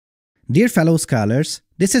Dear fellow scholars,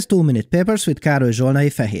 this is 2-Minute Papers with Károly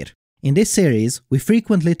Zsolnai-Fehér. In this series, we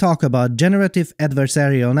frequently talk about generative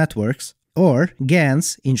adversarial networks, or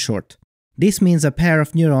GANs in short. This means a pair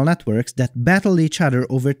of neural networks that battle each other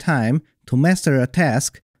over time to master a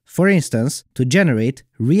task, for instance, to generate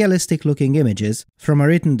realistic-looking images from a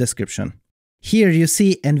written description. Here you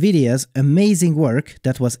see NVIDIA's amazing work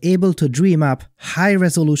that was able to dream up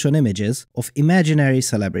high-resolution images of imaginary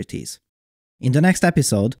celebrities. In the next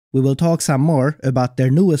episode, we will talk some more about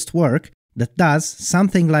their newest work that does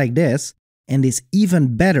something like this and is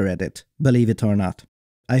even better at it, believe it or not.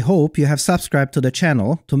 I hope you have subscribed to the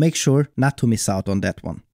channel to make sure not to miss out on that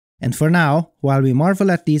one. And for now, while we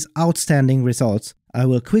marvel at these outstanding results, I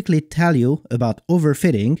will quickly tell you about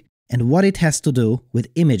overfitting and what it has to do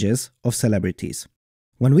with images of celebrities.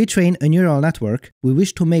 When we train a neural network, we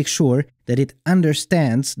wish to make sure that it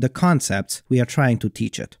understands the concepts we are trying to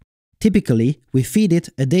teach it. Typically, we feed it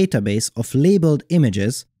a database of labeled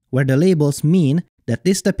images where the labels mean that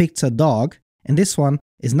this depicts a dog and this one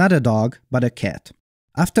is not a dog but a cat.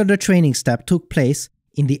 After the training step took place,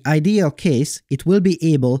 in the ideal case, it will be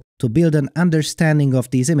able to build an understanding of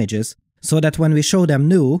these images so that when we show them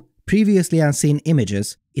new, previously unseen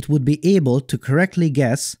images, it would be able to correctly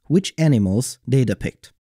guess which animals they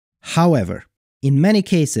depict. However, in many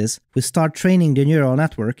cases, we start training the neural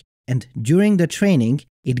network, and during the training,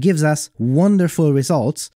 it gives us wonderful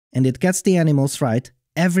results and it gets the animals right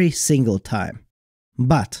every single time.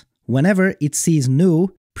 But whenever it sees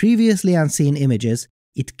new, previously unseen images,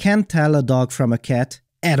 it can't tell a dog from a cat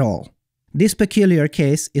at all. This peculiar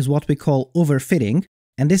case is what we call overfitting,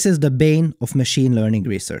 and this is the bane of machine learning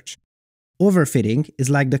research. Overfitting is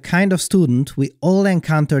like the kind of student we all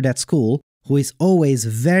encountered at school who is always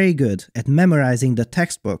very good at memorizing the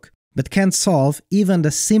textbook, but can't solve even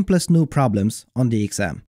the simplest new problems on the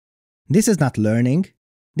exam. This is not learning,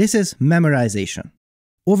 this is memorization.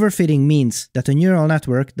 Overfitting means that a neural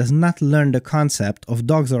network does not learn the concept of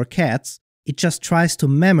dogs or cats, it just tries to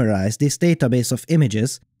memorize this database of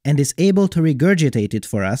images and is able to regurgitate it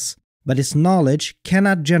for us, but its knowledge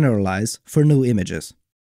cannot generalize for new images.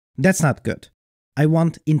 That's not good. I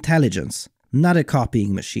want intelligence, not a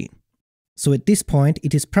copying machine. So at this point,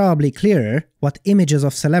 it is probably clearer what images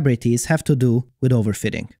of celebrities have to do with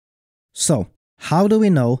overfitting. So, how do we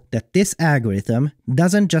know that this algorithm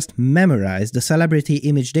doesn't just memorize the celebrity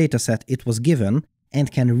image dataset it was given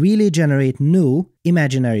and can really generate new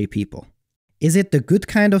imaginary people? Is it the good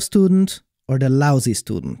kind of student or the lousy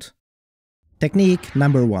student? Technique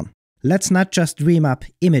number 1. Let's not just dream up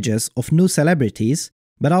images of new celebrities,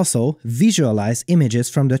 but also visualize images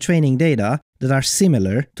from the training data that are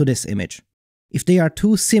similar to this image. If they are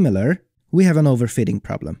too similar, we have an overfitting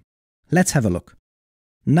problem. Let's have a look.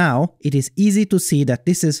 Now, it is easy to see that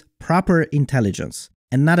this is proper intelligence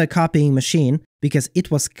and not a copying machine because it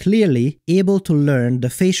was clearly able to learn the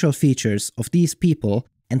facial features of these people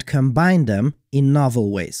and combine them in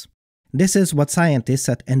novel ways. This is what scientists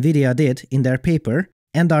at NVIDIA did in their paper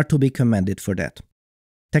and are to be commended for that.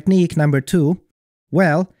 Technique number 2.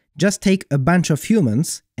 Well, just take a bunch of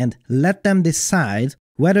humans and let them decide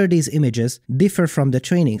whether these images differ from the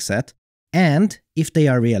training set and if they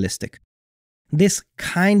are realistic. This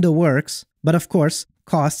kinda works, but of course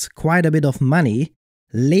costs quite a bit of money,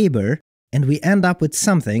 labor, and we end up with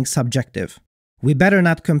something subjective. We better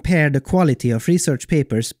not compare the quality of research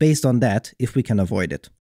papers based on that if we can avoid it.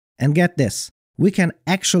 And get this, we can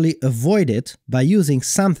actually avoid it by using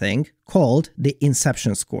something called the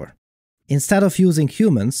inception score. Instead of using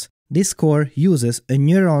humans, this score uses a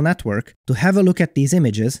neural network to have a look at these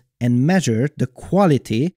images and measure the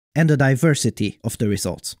quality and the diversity of the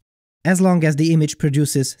results. As long as the image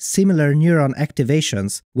produces similar neuron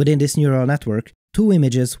activations within this neural network, two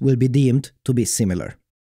images will be deemed to be similar.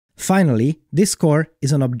 Finally, this score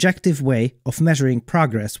is an objective way of measuring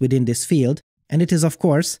progress within this field, and it is of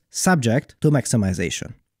course subject to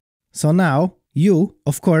maximization. So now, you,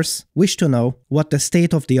 of course, wish to know what the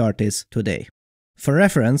state of the art is today. For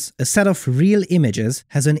reference, a set of real images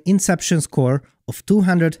has an inception score of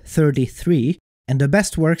 233, and the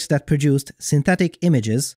best works that produced synthetic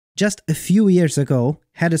images just a few years ago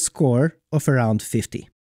had a score of around 50.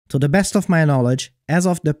 To the best of my knowledge, as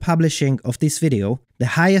of the publishing of this video,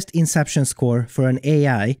 the highest inception score for an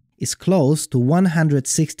AI is close to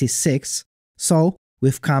 166, so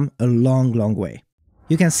we've come a long way.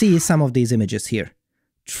 You can see some of these images here.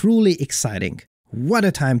 Truly exciting. What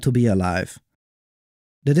a time to be alive.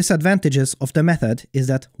 The disadvantages of the method is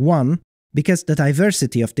that 1. Because the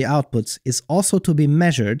diversity of the outputs is also to be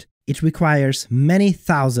measured, it requires many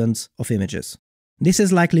thousands of images. This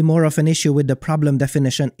is likely more of an issue with the problem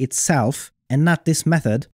definition itself and not this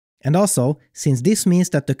method, And also, since this means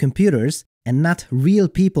that the computers and not real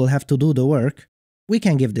people have to do the work, we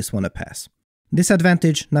can give this one a pass.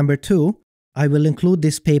 Disadvantage number 2, I will include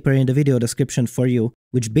this paper in the video description for you,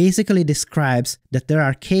 which basically describes that there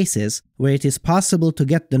are cases where it is possible to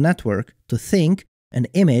get the network to think an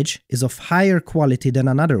image is of higher quality than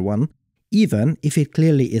another one, even if it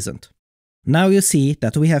clearly isn't. Now you see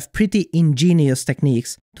that we have pretty ingenious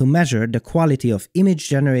techniques to measure the quality of image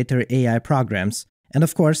generator AI programs, and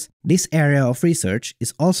of course, this area of research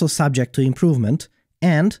is also subject to improvement,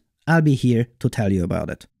 and I'll be here to tell you about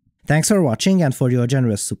it. Thanks for watching and for your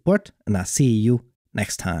generous support, and I'll see you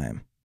next time.